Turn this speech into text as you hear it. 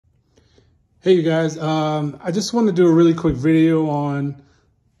Hey you guys, I just want to do a really quick video on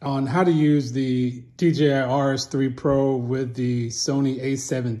how to use the DJI RS3 Pro with the Sony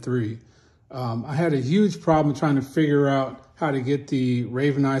A7iii. I had a huge problem trying to figure out how to get the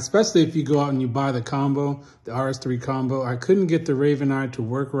Raveneye, especially if you go out and you buy the combo, the RS3 combo. I couldn't get the Raveneye to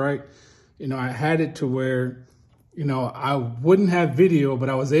work right. You know, I had it to where, you know, I wouldn't have video, but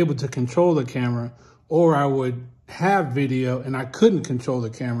I was able to control the camera, or I would have video and I couldn't control the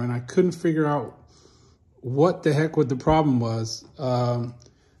camera, and I couldn't figure out what the heck the problem was.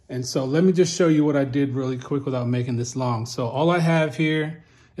 And so let me just show you what I did really quick without making this long. So all I have here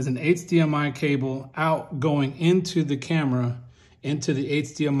is an HDMI cable out going into the camera, into the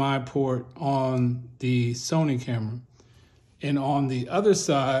HDMI port on the Sony camera. And on the other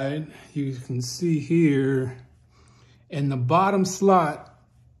side, you can see here in the bottom slot,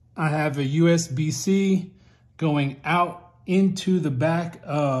 I have a USB-C going out into the back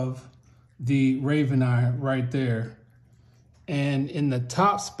of the Raveneye right there. And in the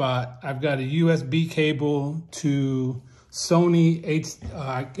top spot, I've got a USB cable to Sony,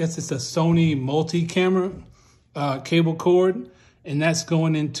 I guess it's a Sony multi-camera cable cord, and that's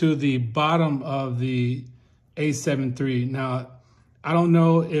going into the bottom of the A7iii. Now, I don't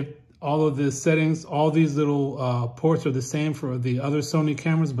know if all of the settings, all these little ports are the same for the other Sony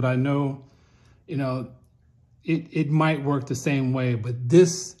cameras, but I know, you know, it might work the same way, but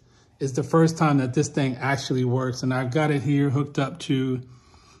this is the first time that this thing actually works. And I've got it here hooked up to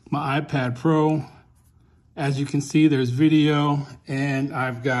my iPad Pro. As you can see, there's video, and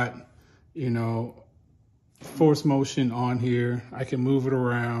I've got, you know, force motion on here. I can move it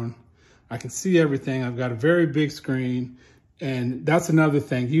around. I can see everything. I've got a very big screen. And that's another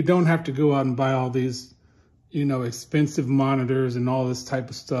thing. You don't have to go out and buy all these, you know, expensive monitors and all this type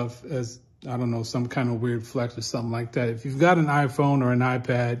of stuff as, I don't know, some kind of weird flex or something like that. If you've got an iPhone or an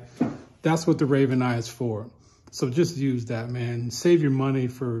iPad, that's what the Raveneye is for. So just use that, man. Save your money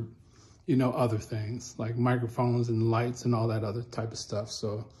for, you know, other things like microphones and lights and all that other type of stuff.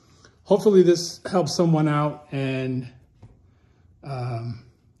 So hopefully this helps someone out, and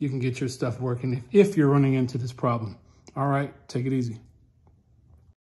you can get your stuff working if you're running into this problem. All right, take it easy.